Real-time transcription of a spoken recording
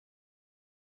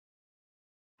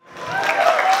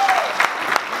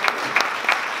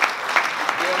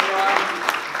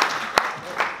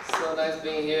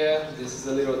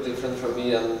different from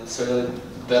me. I'm certainly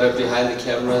better behind the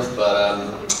cameras,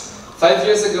 but 5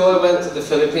 years ago I went to the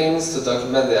Philippines to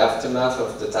document the aftermath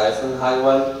of the typhoon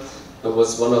Haiwan. It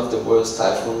was one of the worst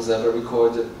typhoons ever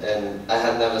recorded, and I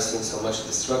had never seen so much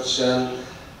destruction.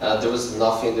 There was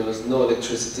nothing, there was no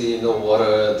electricity, no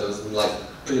water, there was like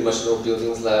pretty much no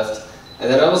buildings left. And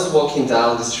then I was walking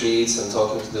down the streets and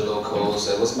talking to the locals.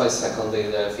 It was my second day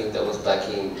there, I think that was back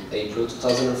in April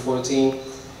 2014.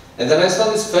 And then I saw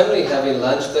this family having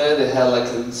lunch there. They had like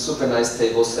a super nice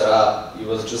table set up. It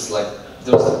was just like,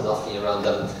 there was nothing around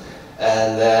them.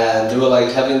 And then they were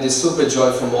like having this super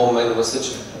joyful moment. It was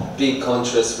such a big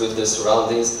contrast with the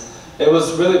surroundings. It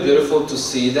was really beautiful to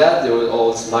see that. They were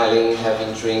all smiling,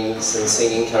 having drinks and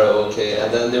singing karaoke.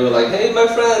 And then they were like, hey my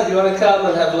friend, you want to come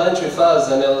and have lunch with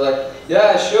us? And I was like,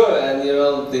 yeah, sure. And you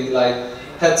know, they like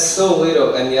had so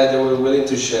little, and yet they were willing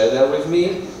to share that with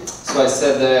me. So I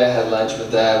sat there, I had lunch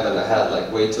with them, and I had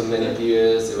like way too many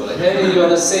beers. They were like, hey, you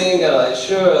want to sing? And I'm like,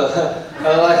 sure.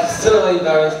 I like totally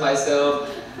embarrassed myself.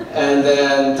 And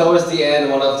then towards the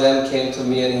end, one of them came to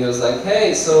me and he was like,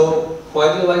 hey, so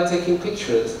why do you like taking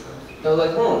pictures? I was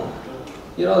like,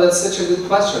 you know, that's such a good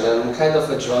question. I'm kind of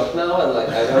a drunk now, and like,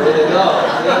 I don't really know.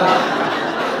 You know?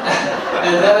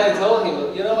 And then I told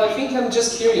him, you know, I think I'm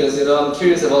just curious. You know, I'm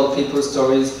curious about people's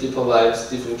stories, people's lives,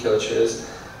 different cultures.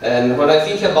 And when I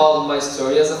think about my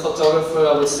story as a photographer,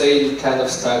 I would say it kind of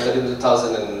started in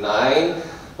 2009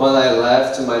 when I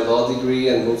left my law degree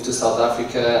and moved to South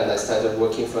Africa, and I started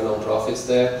working for non-profits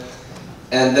there.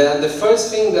 And then the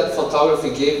first thing that photography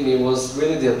gave me was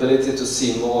really the ability to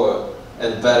see more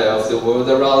and better of the world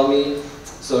around me.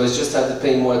 So I just started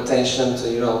paying more attention to,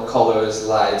 you know, colors,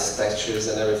 lights, textures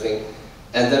and everything.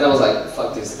 And then I was like,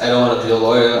 fuck this, I don't want to be a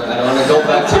lawyer, I don't want to go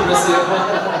back to Brazil.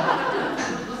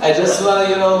 I just want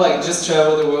to, you know, like just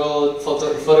travel the world,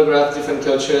 photograph different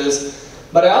cultures.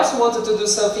 But I also wanted to do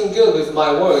something good with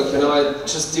my work, you know, I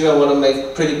just didn't want to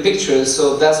make pretty pictures,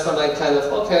 so that's when I kind of,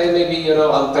 okay, maybe, you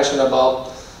know, I'm passionate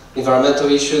about environmental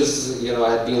issues, you know,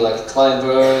 I had been like a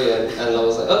climber, and I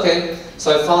was like, okay.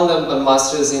 So I found a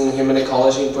master's in human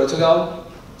ecology in Portugal,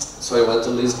 so I went to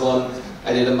Lisbon,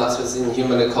 I did a master's in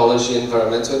human ecology and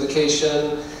environmental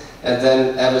education, and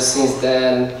then ever since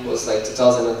then, it was like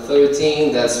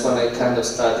 2013, that's when I kind of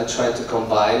started trying to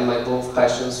combine my both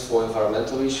passions for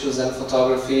environmental issues and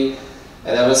photography.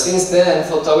 And ever since then,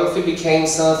 photography became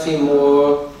something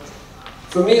more,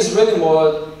 for me it's really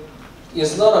more,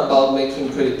 it's not about making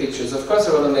pretty pictures. Of course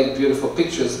I want to make beautiful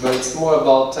pictures, but it's more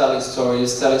about telling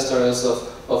stories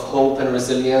of hope and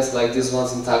resilience, like this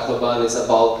one's in Tacloban. It's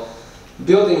about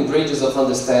building bridges of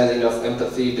understanding, of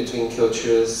empathy between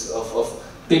cultures, of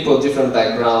people with different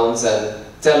backgrounds, and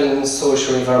telling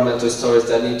social environmental stories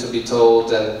that need to be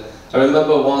told. And I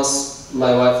remember once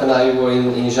my wife and I were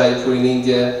in Jaipur in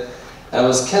India, and I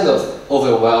was kind of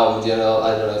overwhelmed, you know,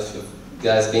 I don't know if you've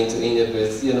guys been to India,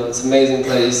 but you know, it's an amazing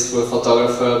place for a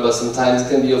photographer, but sometimes it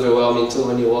can be overwhelming too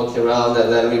when you walk around.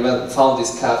 And then we found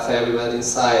this cafe, we went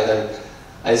inside, and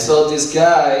I saw this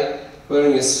guy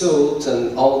wearing a suit,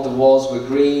 and all the walls were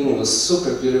green. It was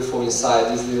super beautiful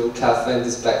inside this little cafe in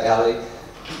this back alley.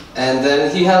 And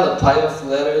then he had a pile of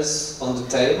letters on the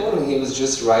table, and he was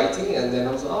just writing, and then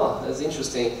I was like, oh, that's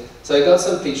interesting. So I got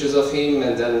some pictures of him,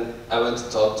 and then I went to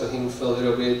talk to him for a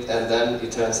little bit, and then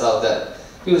it turns out that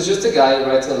he was just a guy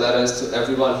writing letters to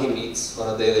everyone he meets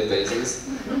on a daily basis.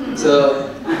 So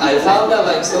I found that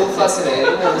like so fascinating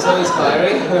and so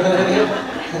inspiring.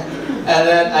 And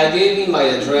then I gave him my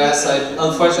address.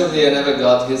 Unfortunately, I never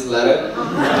got his letter.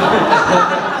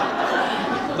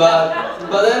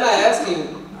 But then I asked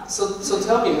him, so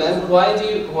tell me, man, why do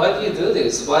you do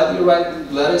this? Why do you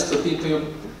write letters to people you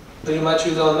pretty much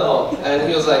you don't know? And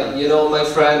he was like, you know, my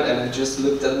friend, and he just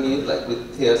looked at me like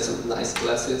he had some nice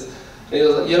glasses. And he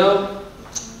was like, you know,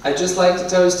 I just like to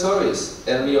tell you stories,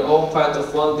 and we are all part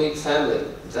of one big family.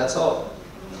 That's all.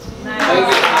 Nice.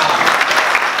 Thank you.